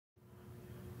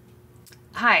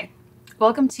Hi,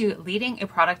 welcome to leading a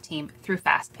product team through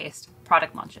fast-paced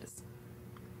product launches.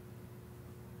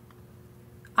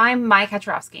 I'm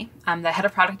Kaczorowski. I'm the head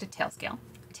of product at Tailscale.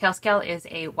 Tailscale is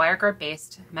a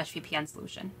WireGuard-based mesh VPN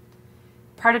solution.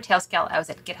 Prior to Tailscale, I was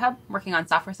at GitHub working on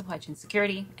software supply chain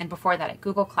security, and before that at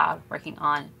Google Cloud working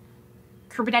on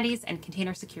Kubernetes and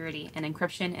container security and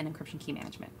encryption key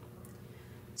management.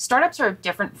 Startups are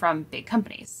different from big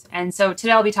companies. And so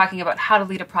today I'll be talking about how to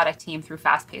lead a product team through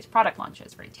fast-paced product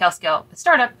launches. For Tailscale, a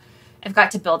startup, I've got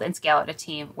to build and scale out a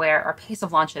team where our pace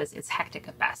of launches is hectic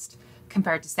at best,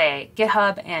 compared to, say,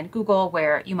 GitHub and Google,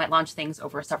 where you might launch things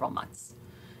over several months.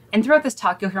 And throughout this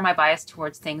talk, you'll hear my bias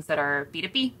towards things that are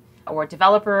B2B or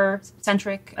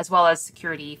developer-centric, as well as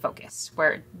security-focused,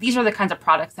 where these are the kinds of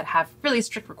products that have really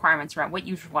strict requirements around what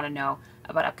users want to know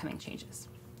about upcoming changes.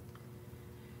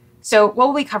 So what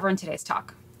will we cover in today's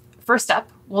talk? First up,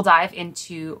 we'll dive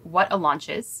into what a launch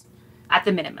is at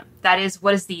the minimum. That is,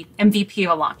 what is the MVP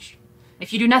of a launch?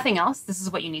 If you do nothing else, this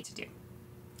is what you need to do.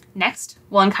 Next,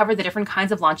 we'll uncover the different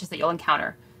kinds of launches that you'll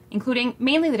encounter, including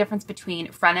mainly the difference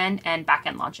between front-end and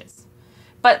back-end launches.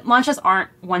 But launches aren't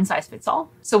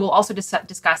one-size-fits-all, so we'll also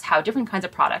discuss how different kinds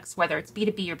of products, whether it's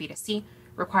B2B or B2C,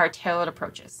 require tailored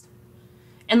approaches.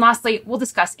 And lastly, we'll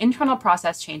discuss internal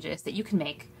process changes that you can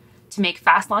make to make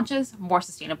fast launches more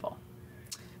sustainable.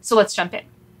 So let's jump in.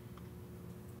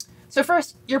 So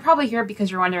first, you're probably here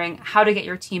because you're wondering how to get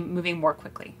your team moving more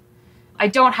quickly. I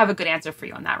don't have a good answer for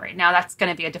you on that right now. That's going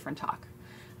to be a different talk.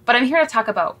 But I'm here to talk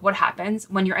about what happens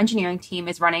when your engineering team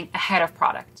is running ahead of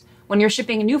product, when you're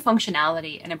shipping new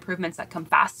functionality and improvements that come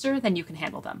faster than you can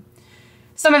handle them.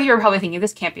 Some of you are probably thinking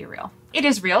this can't be real. It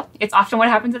is real. It's often what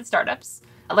happens at startups.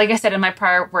 Like I said, in my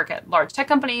prior work at large tech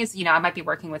companies, I might be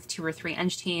working with 2 or 3 eng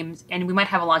teams, and we might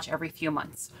have a launch every few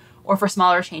months, or for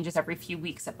smaller changes every few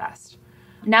weeks at best.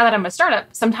 Now that I'm a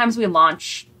startup, sometimes we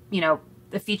launch,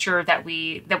 the feature that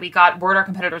we got word our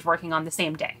competitors working on the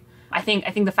same day. I think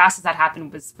the fastest that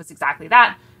happened was exactly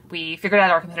that. We figured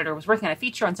out our competitor was working on a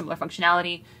feature on similar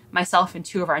functionality. Myself and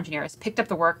 2 of our engineers picked up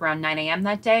the work around 9 a.m.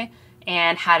 that day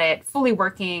and had it fully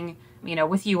working,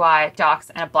 with UI, docs,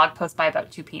 and a blog post by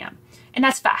about 2 p.m. And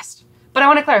that's fast. But I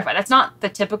want to clarify, that's not the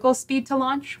typical speed to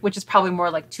launch, which is probably more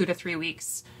like 2 to 3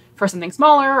 weeks for something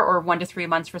smaller or 1 to 3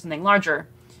 months for something larger.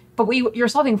 But what you're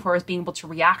solving for is being able to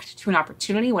react to an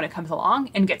opportunity when it comes along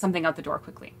and get something out the door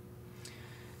quickly.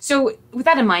 So with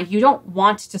that in mind, you don't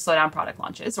want to slow down product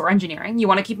launches or engineering. You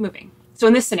want to keep moving. So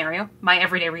in this scenario, my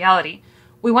everyday reality,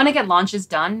 we want to get launches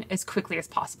done as quickly as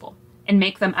possible and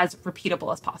make them as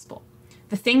repeatable as possible.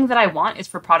 The thing that I want is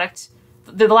for product,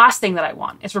 the last thing that I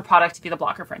want is for product to be the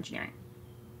blocker for engineering.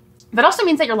 That also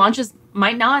means that your launches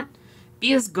might not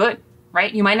be as good,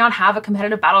 right? You might not have a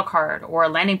competitive battle card or a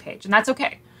landing page, and that's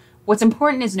okay. What's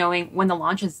important is knowing when the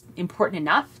launch is important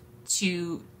enough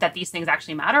that these things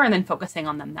actually matter and then focusing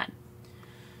on them then.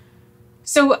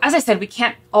 So as I said, we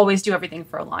can't always do everything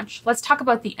for a launch. Let's talk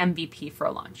about the MVP for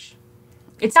a launch.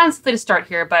 It sounds silly to start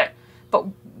here, but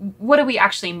what do we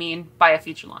actually mean by a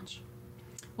feature launch?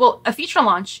 Well, a feature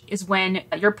launch is when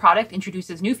your product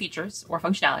introduces new features or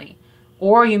functionality,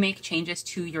 or you make changes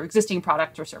to your existing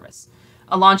product or service.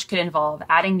 A launch could involve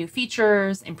adding new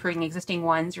features, improving existing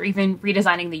ones, or even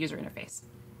redesigning the user interface.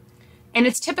 And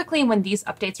it's typically when these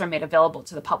updates are made available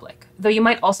to the public, though you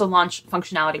might also launch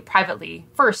functionality privately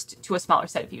first to a smaller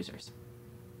set of users.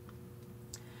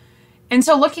 And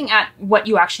so looking at what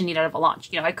you actually need out of a launch,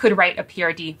 I could write a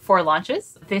PRD for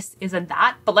launches. This isn't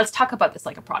that, but let's talk about this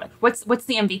like a product. What's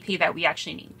the MVP that we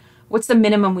actually need? What's the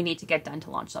minimum we need to get done to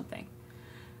launch something?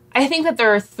 I think that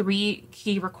there are 3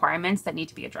 key requirements that need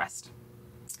to be addressed.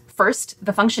 First,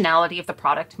 the functionality of the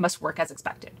product must work as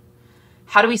expected.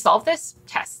 How do we solve this?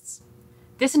 Tests.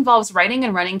 This involves writing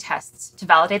and running tests to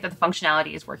validate that the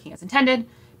functionality is working as intended.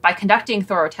 By conducting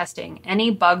thorough testing, any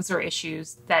bugs or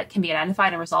issues that can be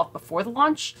identified and resolved before the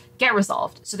launch get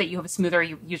resolved so that you have a smoother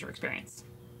user experience.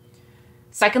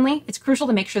 Secondly, it's crucial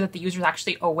to make sure that the user is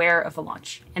actually aware of the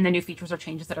launch and the new features or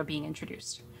changes that are being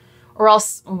introduced. Or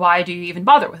else, why do you even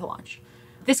bother with a launch?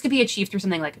 This could be achieved through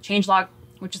something like a changelog,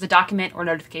 which is a document or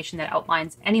notification that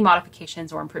outlines any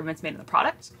modifications or improvements made in the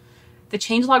product. The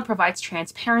changelog provides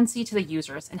transparency to the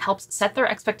users and helps set their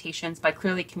expectations by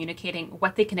clearly communicating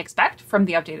what they can expect from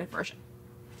the updated version.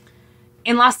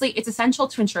 And lastly, it's essential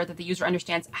to ensure that the user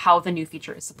understands how the new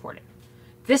feature is supported.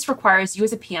 This requires you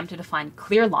as a PM to define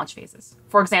clear launch phases.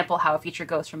 For example, how a feature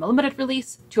goes from a limited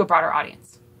release to a broader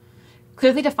audience.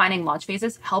 Clearly defining launch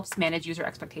phases helps manage user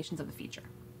expectations of the feature.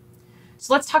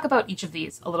 So let's talk about each of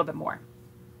these a little bit more.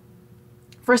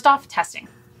 First off, testing.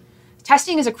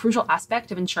 Testing is a crucial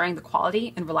aspect of ensuring the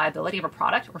quality and reliability of a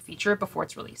product or feature before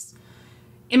its release.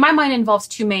 In my mind, it involves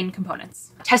two main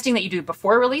components: testing that you do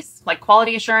before release, like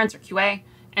quality assurance or QA,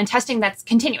 and testing that's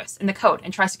continuous in the code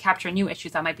and tries to capture new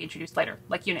issues that might be introduced later,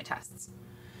 like unit tests.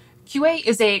 QA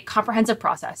is a comprehensive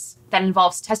process that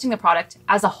involves testing the product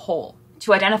as a whole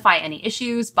to identify any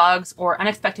issues, bugs, or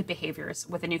unexpected behaviors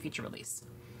with a new feature release.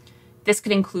 This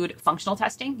could include functional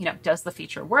testing, does the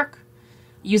feature work?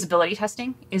 Usability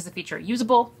testing, is the feature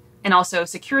usable? And also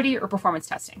security or performance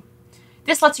testing.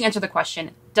 This lets you answer the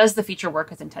question, does the feature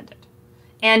work as intended?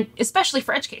 And especially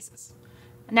for edge cases.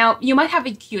 Now, you might have a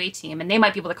QA team and they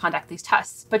might be able to conduct these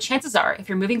tests, but chances are, if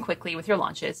you're moving quickly with your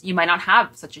launches, you might not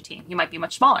have such a team. You might be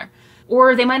much smaller,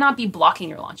 or they might not be blocking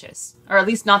your launches, or at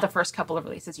least not the first couple of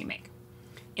releases you make.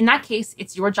 In that case,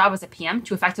 it's your job as a PM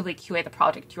to effectively QA the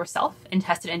product yourself and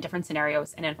test it in different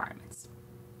scenarios and environments.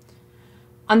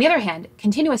 On the other hand,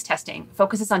 continuous testing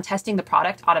focuses on testing the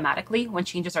product automatically when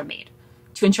changes are made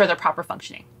to ensure their proper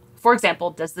functioning. For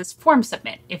example, does this form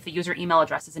submit if the user email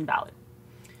address is invalid?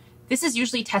 This is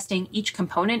usually testing each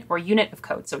component or unit of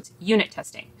code, so it's unit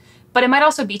testing. But it might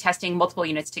also be testing multiple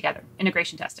units together,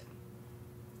 integration testing.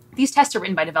 These tests are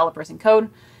written by developers in code,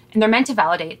 and they're meant to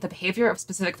validate the behavior of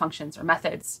specific functions or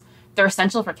methods. They're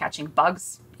essential for catching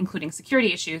bugs, including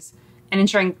security issues, and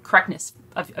ensuring correctness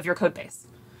of your code base.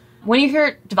 When you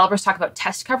hear developers talk about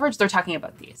test coverage, they're talking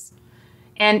about these.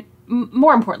 And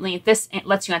more importantly, this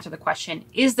lets you answer the question,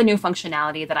 is the new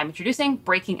functionality that I'm introducing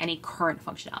breaking any current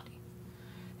functionality?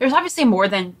 There's obviously more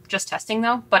than just testing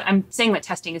though, but I'm saying that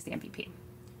testing is the MVP.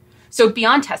 So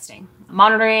beyond testing,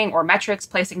 monitoring or metrics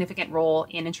play a significant role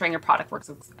in ensuring your product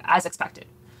works as expected.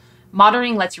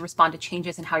 Monitoring lets you respond to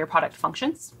changes in how your product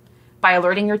functions by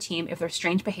alerting your team if there's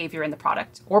strange behavior in the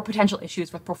product or potential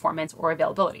issues with performance or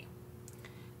availability.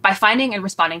 By finding and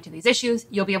responding to these issues,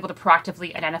 you'll be able to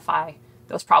proactively identify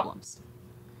those problems.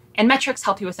 And metrics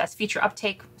help you assess feature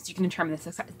uptake so you can determine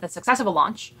the success of a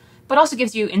launch, but also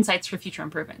gives you insights for future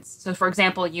improvements. So for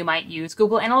example, you might use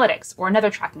Google Analytics or another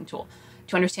tracking tool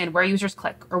to understand where users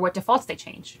click or what defaults they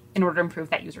change in order to improve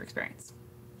that user experience.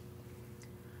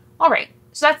 All right,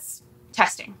 so that's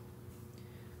testing.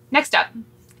 Next up,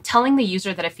 telling the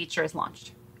user that a feature is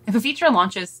launched. If a feature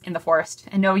launches in the forest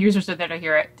and no users are there to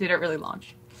hear it, did it really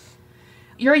launch?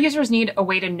 Your users need a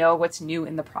way to know what's new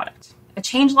in the product. A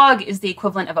changelog is the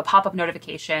equivalent of a pop-up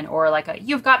notification or like a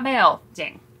 "you've got mail"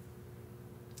 ding.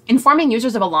 Informing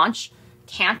users of a launch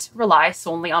can't rely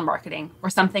solely on marketing or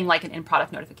something like an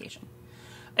in-product notification.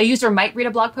 A user might read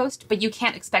a blog post, but you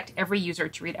can't expect every user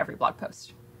to read every blog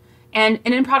post. And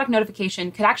an in-product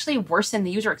notification could actually worsen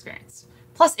the user experience.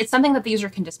 Plus, it's something that the user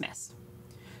can dismiss.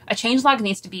 A changelog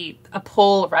needs to be a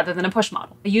pull rather than a push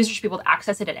model. A user should be able to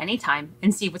access it at any time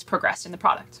and see what's progressed in the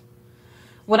product.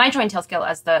 When I joined Tailscale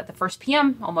as the first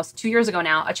PM, almost 2 years ago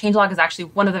now, a changelog is actually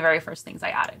one of the very first things I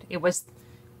added. It was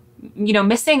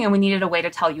missing, and we needed a way to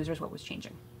tell users what was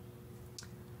changing.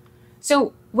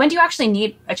 So when do you actually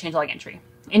need a changelog entry?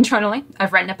 Internally,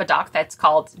 I've written up a doc that's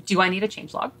called "Do I Need a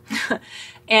Changelog?"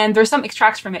 And there's some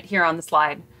extracts from it here on the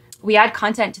slide. We add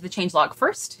content to the changelog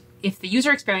first if the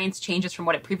user experience changes from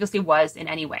what it previously was in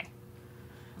any way.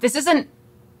 This isn't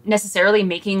necessarily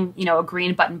making a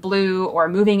green button blue or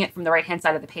moving it from the right-hand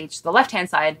side of the page to the left-hand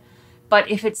side, but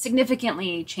if it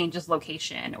significantly changes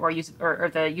location or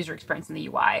the user experience in the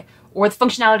UI, or the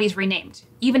functionality is renamed,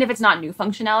 even if it's not new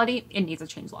functionality, it needs a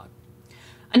changelog.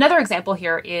 Another example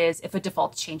here is if a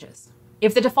default changes.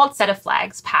 If the default set of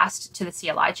flags passed to the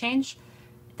CLI change,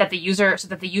 so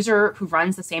that the user who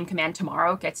runs the same command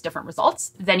tomorrow gets different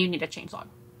results, then you need a changelog.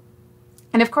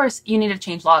 And of course, you need a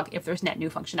changelog if there's net new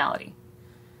functionality.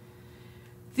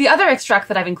 The other extract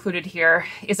that I've included here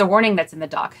is a warning that's in the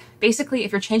doc. Basically,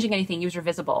 if you're changing anything user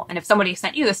visible, and if somebody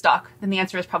sent you this doc, then the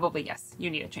answer is probably yes, you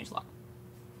need a changelog.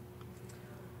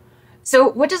 So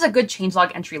what does a good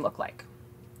changelog entry look like?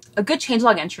 A good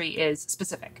changelog entry is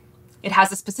specific. It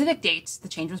has a specific date the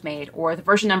change was made or the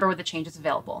version number where the change is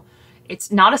available. It's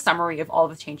not a summary of all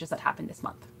of the changes that happened this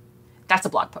month. That's a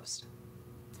blog post.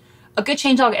 A good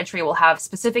changelog entry will have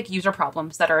specific user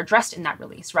problems that are addressed in that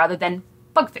release rather than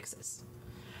bug fixes.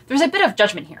 There's a bit of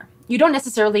judgment here. You don't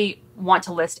necessarily want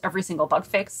to list every single bug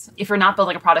fix. If you're not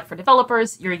building a product for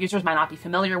developers, your users might not be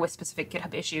familiar with specific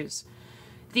GitHub issues.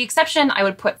 The exception I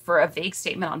would put for a vague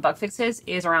statement on bug fixes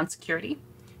is around security.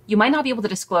 You might not be able to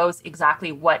disclose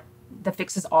exactly what the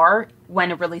fixes are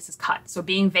when a release is cut. So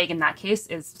being vague in that case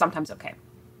is sometimes okay.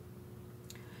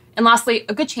 And lastly,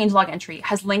 a good changelog entry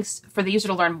has links for the user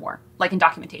to learn more, like in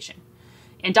documentation.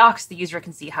 In docs, the user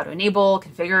can see how to enable,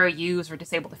 configure, use, or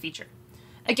disable the feature.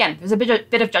 Again, there's a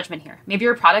bit of judgment here. Maybe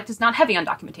your product is not heavy on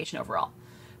documentation overall.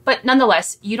 But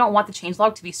nonetheless, you don't want the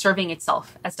changelog to be serving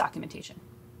itself as documentation.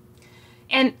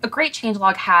 And a great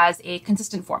changelog has a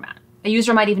consistent format. A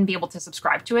user might even be able to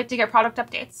subscribe to it to get product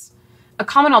updates. A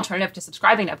common alternative to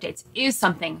subscribing to updates is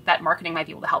something that marketing might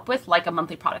be able to help with, like a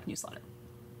monthly product newsletter.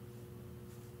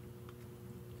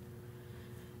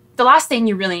 The last thing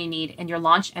you really need in your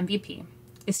launch MVP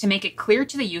is to make it clear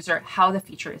to the user how the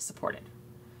feature is supported.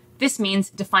 This means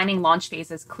defining launch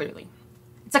phases clearly.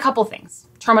 It's a couple things.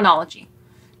 Terminology.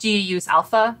 Do you use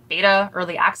alpha, beta,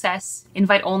 early access,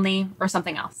 invite only, or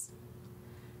something else?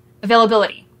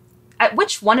 Availability. At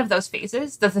which one of those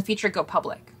phases does the feature go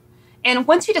public? And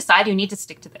once you decide, you need to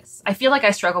stick to this. I feel like I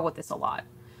struggle with this a lot.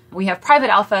 We have private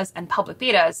alphas and public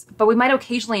betas, but we might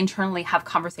occasionally internally have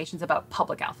conversations about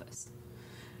public alphas.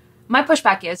 My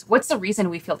pushback is, what's the reason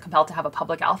we feel compelled to have a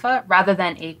public alpha rather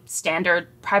than a standard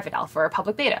private alpha or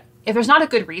public beta? If there's not a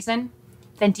good reason,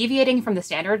 then deviating from the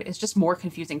standard is just more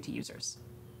confusing to users.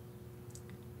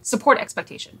 Support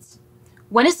expectations.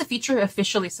 When is the feature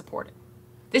officially supported?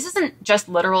 This isn't just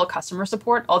literal customer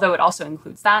support, although it also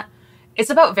includes that. It's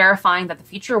about verifying that the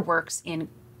feature works in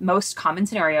most common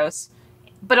scenarios,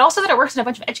 but also that it works in a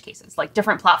bunch of edge cases, like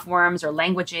different platforms or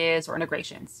languages or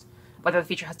integrations, whether the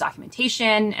feature has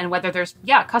documentation, and whether there's,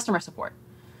 customer support.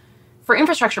 For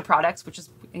infrastructure products, which is,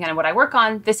 again, what I work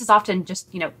on, this is often just,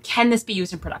 can this be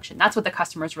used in production? That's what the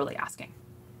customer is really asking.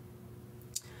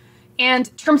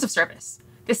 And terms of service.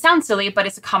 This sounds silly, but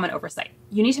it's a common oversight.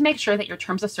 You need to make sure that your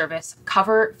terms of service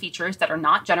cover features that are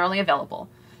not generally available,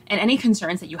 and any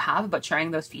concerns that you have about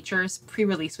sharing those features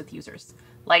pre-release with users,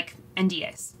 like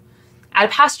NDAs. At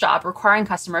a past job, requiring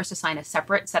customers to sign a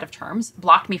separate set of terms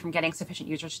blocked me from getting sufficient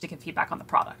users to give feedback on the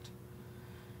product.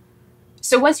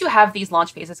 So once you have these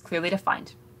launch phases clearly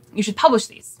defined, you should publish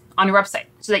these on your website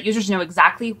so that users know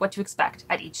exactly what to expect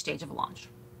at each stage of a launch.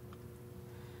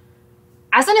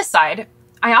 As an aside,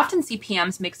 I often see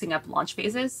PMs mixing up launch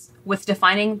phases with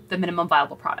defining the minimum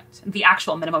viable product. The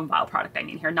actual minimum viable product, I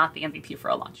mean here, not the MVP for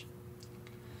a launch.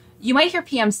 You might hear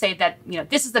PMs say that,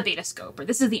 this is the beta scope or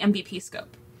this is the MVP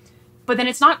scope. But then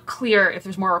it's not clear if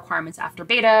there's more requirements after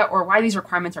beta or why these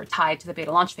requirements are tied to the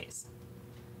beta launch phase.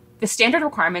 The standard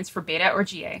requirements for beta or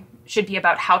GA should be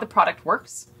about how the product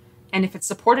works and if it's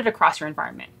supported across your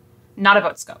environment, not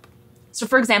about scope. So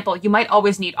for example, you might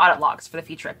always need audit logs for the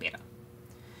feature at beta.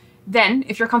 Then,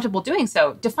 if you're comfortable doing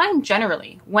so, define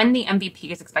generally when the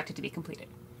MVP is expected to be completed.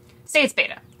 Say it's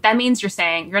beta. That means you're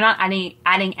saying you're not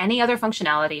adding any other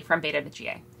functionality from beta to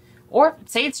GA. Or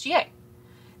say it's GA.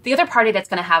 The other party that's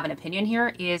going to have an opinion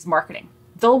here is marketing.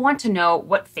 They'll want to know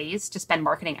what phase to spend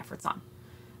marketing efforts on.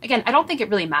 Again, I don't think it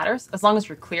really matters as long as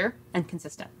you're clear and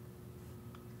consistent.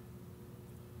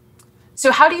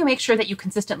 So how do you make sure that you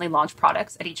consistently launch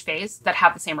products at each phase that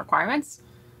have the same requirements?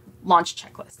 Launch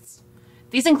checklists.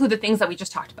 These include the things that we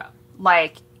just talked about,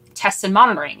 like tests and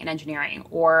monitoring in engineering,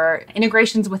 or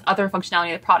integrations with other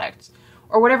functionality of the product,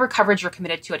 or whatever coverage you're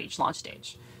committed to at each launch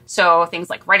stage. So things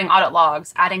like writing audit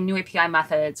logs, adding new API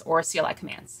methods, or CLI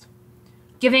commands.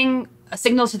 Giving a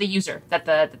signal to the user that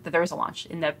there is a launch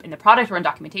in the product or in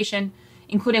documentation,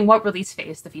 including what release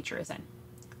phase the feature is in.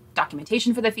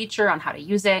 Documentation for the feature on how to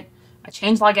use it, a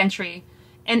changelog entry,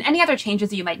 and any other changes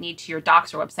that you might need to your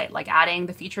docs or website, like adding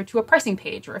the feature to a pricing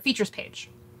page or a features page.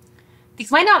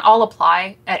 These might not all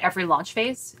apply at every launch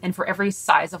phase and for every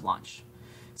size of launch.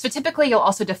 So typically you'll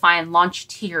also define launch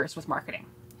tiers with marketing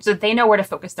so that they know where to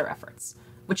focus their efforts,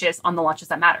 which is on the launches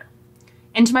that matter.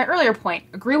 And to my earlier point,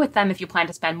 agree with them if you plan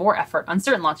to spend more effort on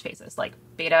certain launch phases, like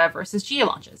beta versus GA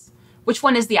launches. Which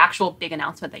one is the actual big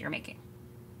announcement that you're making?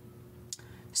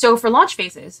 So for launch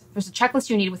phases, there's a checklist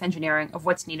you need with engineering of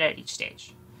what's needed at each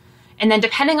stage. And then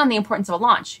depending on the importance of a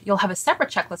launch, you'll have a separate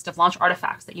checklist of launch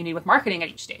artifacts that you need with marketing at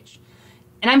each stage.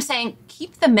 And I'm saying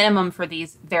keep the minimum for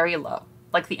these very low,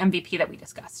 like the MVP that we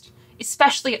discussed,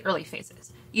 especially at early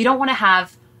phases. You don't want to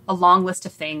have a long list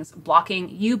of things blocking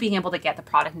you being able to get the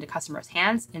product into customers'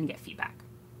 hands and get feedback.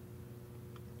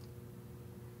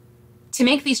 To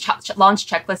make these launch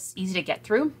checklists easy to get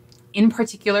through, in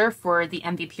particular for the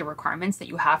MVP requirements that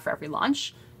you have for every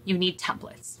launch, you need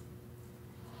templates.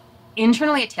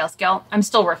 Internally at Tailscale, I'm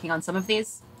still working on some of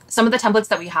these. Some of the templates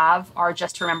that we have are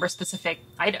just to remember specific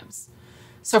items.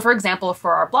 So for example,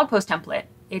 for our blog post template,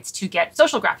 it's to get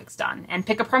social graphics done and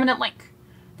pick a permanent link.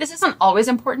 This isn't always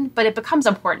important, but it becomes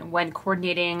important when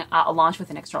coordinating a launch with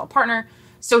an external partner.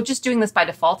 So just doing this by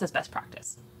default is best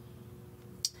practice.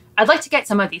 I'd like to get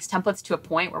some of these templates to a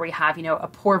point where we have, a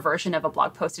poor version of a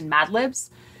blog post in Mad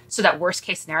Libs, so that worst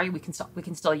case scenario, we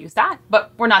can still use that,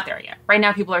 but we're not there yet. Right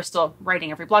now, people are still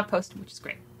writing every blog post, which is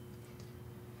great.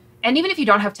 And even if you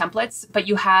don't have templates, but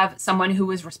you have someone who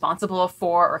is responsible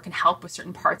for or can help with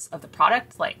certain parts of the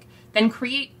product, then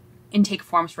create intake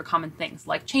forms for common things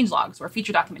like changelogs or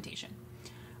feature documentation.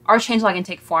 Our changelog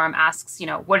intake form asks,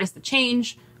 what is the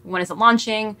change, when is it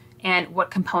launching, and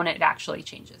what component it actually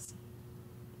changes.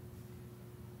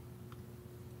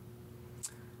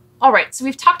 All right, so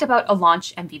we've talked about a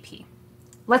launch MVP.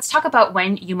 Let's talk about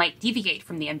when you might deviate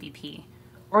from the MVP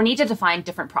or need to define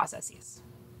different processes.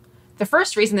 The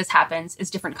first reason this happens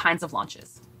is different kinds of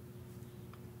launches.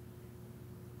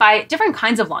 By different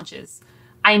kinds of launches,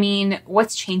 I mean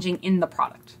what's changing in the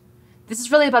product. This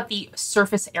is really about the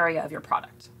surface area of your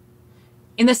product.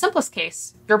 In the simplest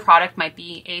case, your product might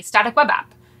be a static web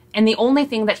app, and the only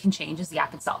thing that can change is the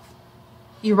app itself.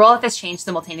 You roll out this change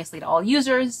simultaneously to all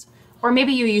users, or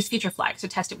maybe you use feature flags to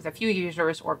test it with a few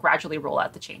users or gradually roll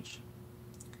out the change.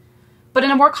 But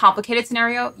in a more complicated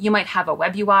scenario, you might have a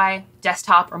web UI,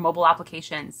 desktop or mobile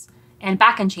applications, and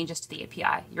backend changes to the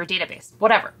API, your database,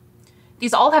 whatever.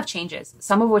 These all have changes,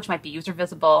 some of which might be user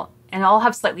visible, and all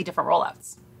have slightly different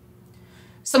rollouts.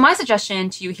 So my suggestion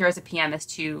to you here as a PM is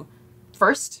to,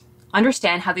 first,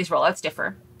 understand how these rollouts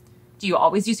differ. Do you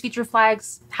always use feature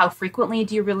flags? How frequently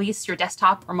do you release your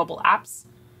desktop or mobile apps?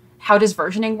 How does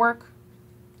versioning work?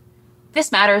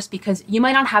 This matters because you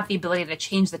might not have the ability to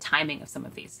change the timing of some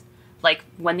of these, like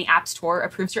when the App Store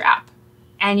approves your app.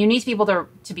 And you need to be able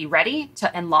to be ready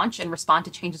and launch and respond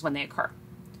to changes when they occur.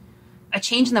 A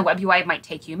change in the web UI might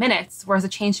take you minutes, whereas a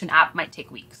change to an app might take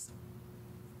weeks.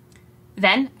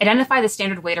 Then, identify the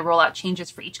standard way to roll out changes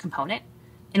for each component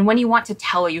and when you want to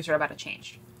tell a user about a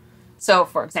change. So,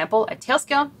 for example, at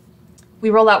Tailscale, we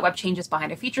roll out web changes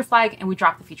behind a feature flag and we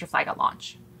drop the feature flag at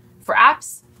launch. For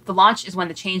apps, the launch is when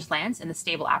the change lands in the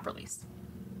stable app release.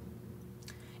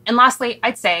 And lastly,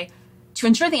 I'd say, to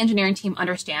ensure the engineering team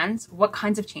understands what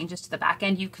kinds of changes to the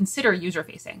backend you consider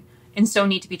user-facing and so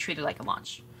need to be treated like a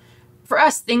launch. For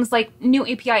us, things like new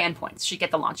API endpoints should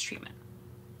get the launch treatment.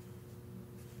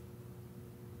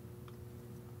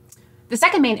 The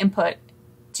second main input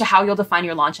to how you'll define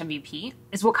your launch MVP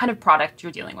is what kind of product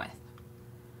you're dealing with.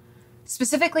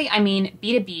 Specifically, I mean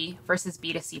B2B versus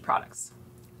B2C products.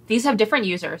 These have different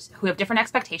users who have different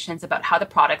expectations about how the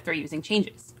product they're using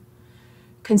changes.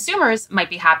 Consumers might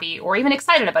be happy or even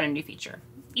excited about a new feature,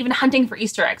 even hunting for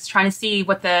Easter eggs, trying to see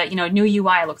what the new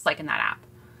UI looks like in that app.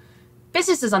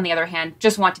 Businesses, on the other hand,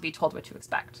 just want to be told what to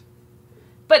expect.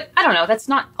 But I don't know, that's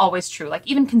not always true. Like,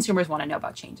 even consumers want to know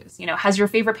about changes. Has your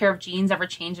favorite pair of jeans ever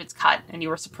changed its cut and you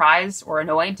were surprised or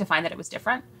annoyed to find that it was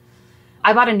different?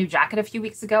 I bought a new jacket a few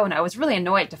weeks ago and I was really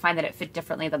annoyed to find that it fit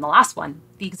differently than the last one,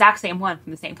 the exact same one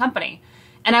from the same company.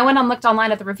 And I went and looked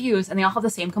online at the reviews and they all have the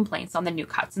same complaints on the new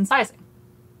cuts and sizing.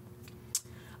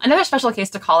 Another special case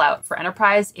to call out for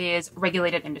enterprise is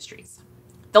regulated industries.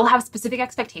 They'll have specific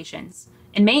expectations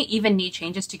and may even need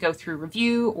changes to go through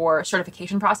review or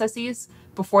certification processes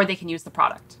before they can use the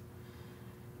product.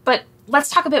 But let's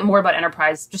talk a bit more about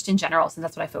enterprise just in general, since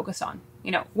that's what I focus on.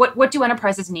 What do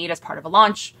enterprises need as part of a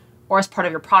launch or as part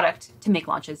of your product to make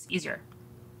launches easier?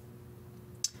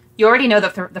 You already know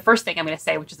the first thing I'm going to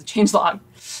say, which is the changelog.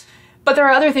 But there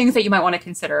are other things that you might want to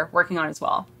consider working on as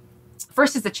well.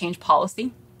 First is the change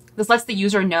policy. This lets the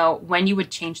user know when you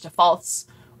would change defaults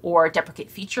or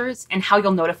deprecate features and how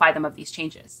you'll notify them of these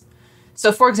changes.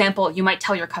 So for example, you might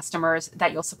tell your customers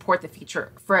that you'll support the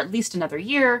feature for at least another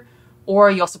year,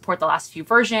 or you'll support the last few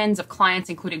versions of clients,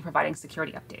 including providing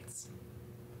security updates.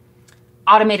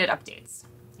 Automated updates.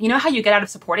 You know how you get out of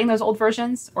supporting those old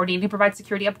versions or needing to provide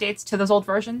security updates to those old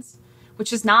versions,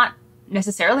 which is not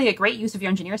necessarily a great use of your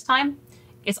engineer's time?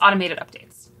 It's automated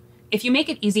updates. If you make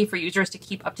it easy for users to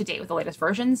keep up to date with the latest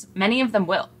versions, many of them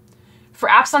will. For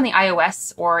apps on the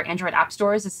iOS or Android app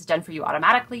stores, this is done for you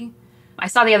automatically. I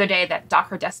saw the other day that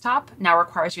Docker Desktop now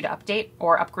requires you to update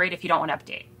or upgrade if you don't want to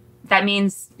update. That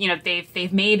means,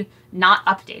 they've made not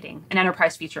updating an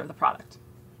enterprise feature of the product.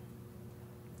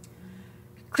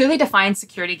 Clearly defined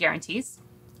security guarantees.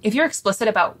 If you're explicit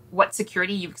about what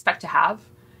security you expect to have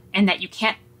and that you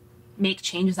can't make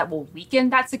changes that will weaken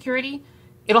that security,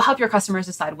 it'll help your customers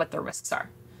decide what their risks are.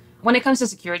 When it comes to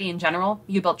security in general,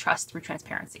 you build trust through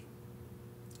transparency.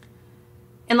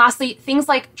 And lastly, things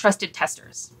like trusted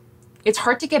testers. It's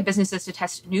hard to get businesses to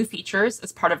test new features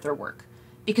as part of their work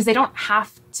because they don't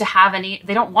want to have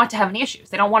any issues.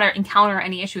 They don't want to encounter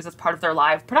any issues as part of their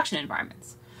live production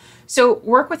environments. So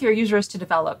work with your users to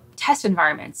develop test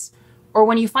environments, or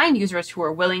when you find users who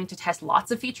are willing to test lots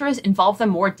of features, involve them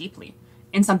more deeply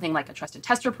in something like a trusted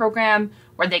tester program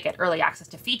where they get early access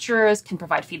to features, can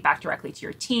provide feedback directly to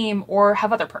your team, or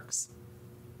have other perks.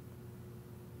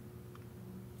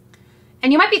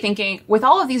 And you might be thinking, with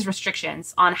all of these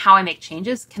restrictions on how I make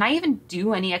changes, can I even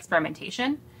do any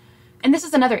experimentation? And this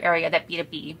is another area that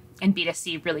B2B and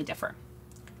B2C really differ.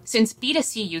 since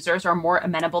B2C users are more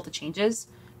amenable to changes,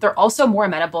 they're also more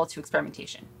amenable to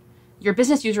experimentation. Your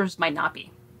business users might not be.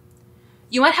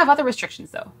 You might have other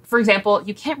restrictions though. For example,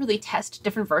 you can't really test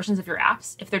different versions of your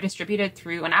apps if they're distributed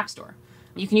through an app store.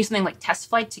 You can use something like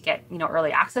TestFlight to get,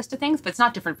 early access to things, but it's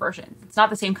not different versions. It's not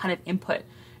the same kind of input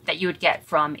that you would get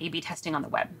from A/B testing on the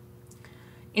web.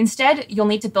 Instead, you'll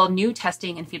need to build new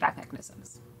testing and feedback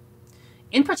mechanisms.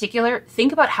 In particular,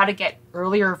 think about how to get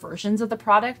earlier versions of the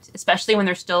product, especially when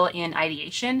they're still in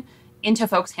ideation, into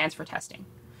folks' hands for testing.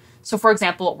 So for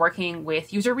example, working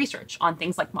with user research on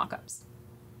things like mockups.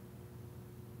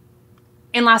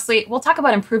 And lastly, we'll talk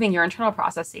about improving your internal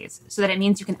processes so that it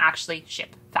means you can actually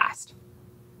ship fast.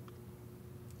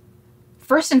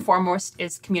 First and foremost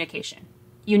is communication.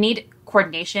 You need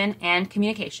coordination and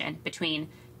communication between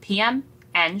PM,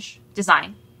 Eng,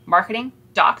 design, marketing,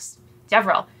 docs,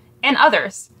 DevRel, and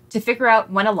others to figure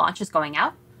out when a launch is going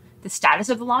out, the status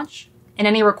of the launch, and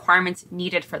any requirements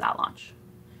needed for that launch.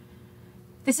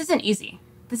 This isn't easy.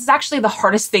 This is actually the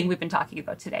hardest thing we've been talking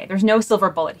about today. There's no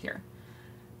silver bullet here.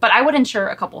 But I would ensure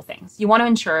a couple of things. You want to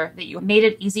ensure that you made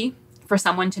it easy for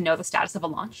someone to know the status of a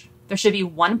launch. There should be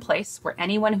one place where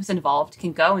anyone who's involved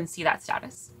can go and see that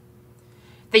status.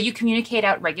 That you communicate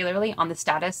out regularly on the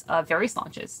status of various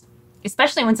launches,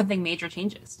 especially when something major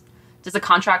changes. Does a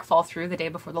contract fall through the day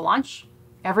before the launch?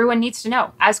 Everyone needs to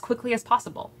know as quickly as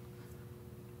possible.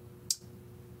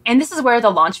 And this is where the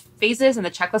launch phases and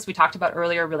the checklist we talked about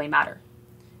earlier really matter.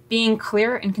 Being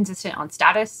clear and consistent on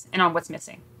status and on what's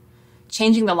missing.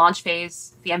 Changing the launch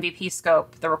phase, the MVP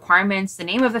scope, the requirements, the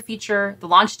name of the feature, the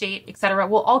launch date, etc.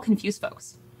 will all confuse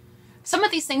folks. Some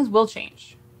of these things will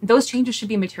change. Those changes should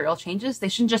be material changes. They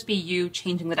shouldn't just be you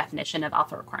changing the definition of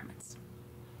alpha requirements.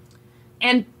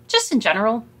 And just in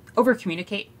general,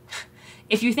 over-communicate.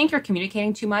 If you think you're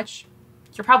communicating too much,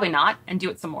 you're probably not, and do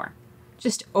it some more.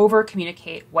 Just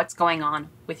over-communicate what's going on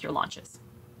with your launches.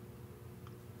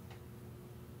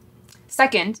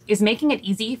 Second is making it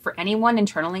easy for anyone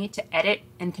internally to edit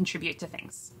and contribute to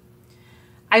things.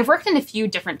 I've worked in a few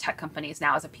different tech companies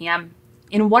now as a PM.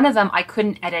 In one of them, I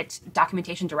couldn't edit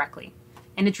documentation directly,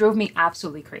 and it drove me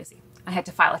absolutely crazy. I had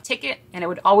to file a ticket, and it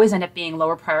would always end up being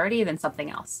lower priority than something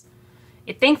else.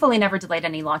 It thankfully never delayed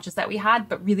any launches that we had,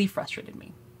 but really frustrated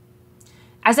me.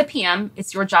 As a PM,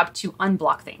 it's your job to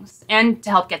unblock things and to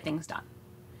help get things done.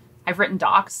 I've written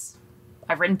docs,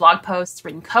 I've written blog posts,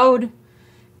 written code,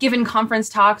 given conference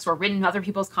talks or written other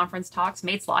people's conference talks,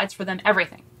 made slides for them,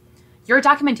 everything. Your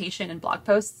documentation and blog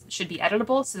posts should be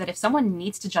editable so that if someone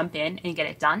needs to jump in and get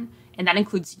it done, and that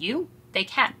includes you, they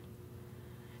can.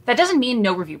 That doesn't mean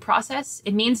no review process.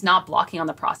 It means not blocking on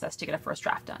the process to get a first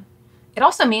draft done. It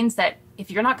also means that if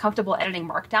you're not comfortable editing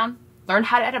Markdown, learn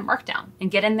how to edit Markdown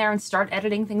and get in there and start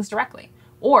editing things directly.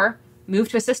 Or move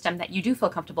to a system that you do feel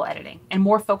comfortable editing and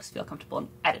more folks feel comfortable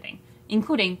editing,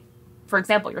 including, for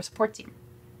example, your support team.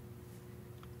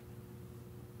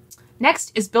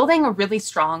 Next is building a really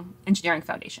strong engineering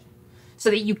foundation so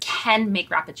that you can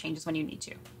make rapid changes when you need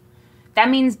to. That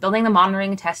means building the monitoring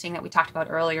and testing that we talked about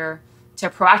earlier to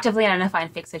proactively identify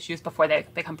and fix issues before they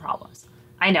become problems.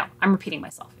 I know, I'm repeating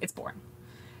myself, it's boring.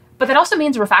 But that also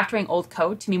means refactoring old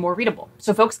code to be more readable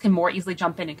so folks can more easily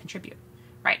jump in and contribute,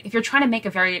 right? If you're trying to make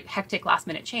a very hectic last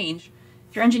minute change,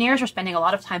 if your engineers are spending a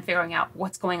lot of time figuring out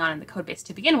what's going on in the code base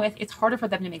to begin with, it's harder for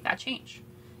them to make that change.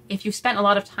 If you've spent a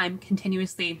lot of time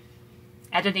continuously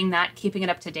editing that, keeping it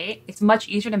up to date, it's much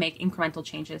easier to make incremental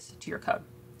changes to your code.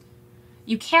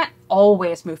 You can't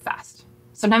always move fast.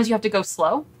 Sometimes you have to go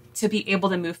slow to be able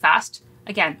to move fast,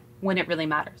 again, when it really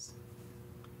matters.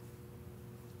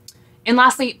 And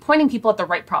lastly, pointing people at the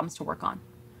right problems to work on.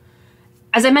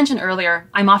 As I mentioned earlier,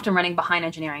 I'm often running behind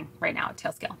engineering right now at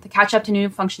Tailscale to catch up to new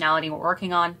functionality we're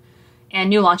working on and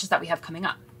new launches that we have coming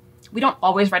up. We don't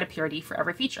always write a PRD for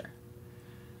every feature.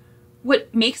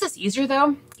 What makes this easier,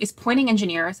 though, is pointing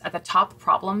engineers at the top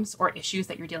problems or issues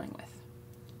that you're dealing with.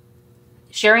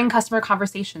 Sharing customer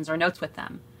conversations or notes with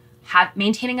them.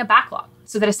 Maintaining a backlog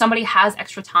so that if somebody has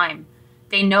extra time,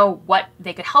 they know what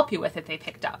they could help you with if they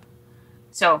picked up.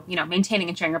 So, maintaining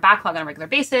and sharing your backlog on a regular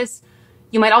basis.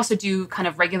 You might also do kind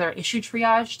of regular issue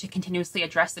triage to continuously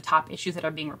address the top issues that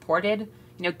are being reported.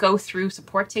 Go through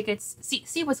support tickets,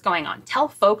 see what's going on. Tell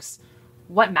folks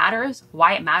what matters,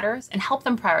 why it matters, and help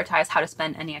them prioritize how to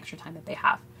spend any extra time that they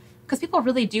have. Because people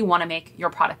really do want to make your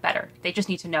product better. They just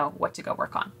need to know what to go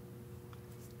work on.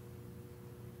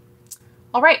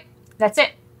 All right, that's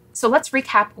it. So let's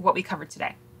recap what we covered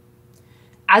today.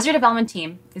 As your development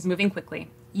team is moving quickly,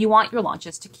 you want your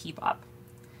launches to keep up.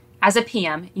 As a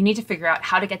PM, you need to figure out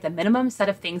how to get the minimum set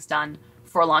of things done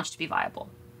for a launch to be viable.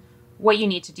 What you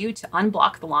need to do to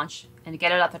unblock the launch and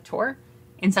get it out the door,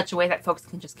 in such a way that folks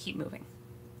can just keep moving.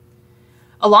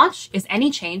 A launch is any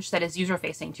change that is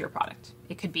user-facing to your product.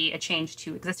 It could be a change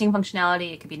to existing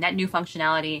functionality, it could be net new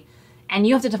functionality, and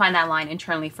you have to define that line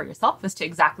internally for yourself as to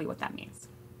exactly what that means.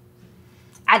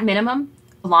 At minimum,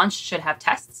 a launch should have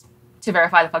tests to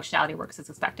verify the functionality works as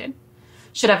expected,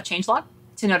 should have a changelog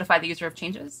to notify the user of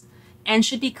changes, and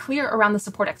should be clear around the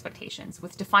support expectations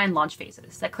with defined launch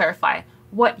phases that clarify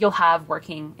what you'll have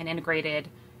working and integrated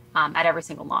at every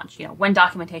single launch. When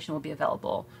documentation will be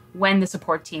available, when the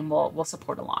support team will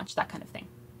support a launch, that kind of thing.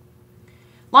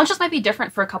 Launches might be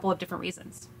different for a couple of different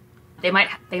reasons. They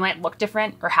might look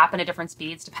different or happen at different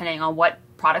speeds depending on what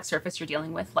product surface you're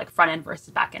dealing with, like front-end versus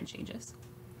back-end changes.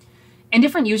 And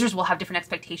different users will have different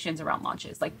expectations around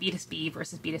launches, like B2B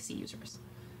versus B2C users.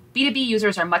 B2B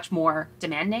users are much more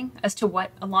demanding as to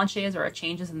what a launch is or a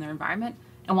change is in their environment,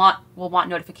 and will want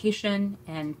notification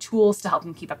and tools to help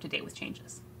them keep up to date with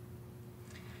changes.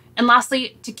 And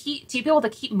lastly, to be able to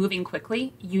keep moving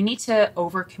quickly, you need to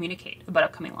over-communicate about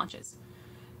upcoming launches.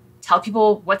 Tell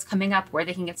people what's coming up, where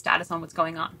they can get status on what's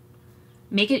going on.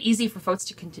 Make it easy for folks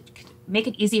to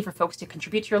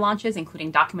contribute to your launches,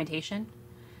 including documentation,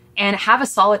 and have a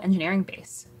solid engineering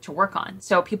base to work on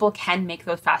so people can make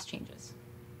those fast changes.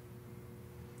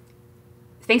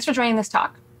 Thanks for joining this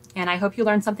talk, and I hope you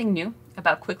learned something new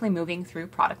about quickly moving through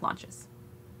product launches.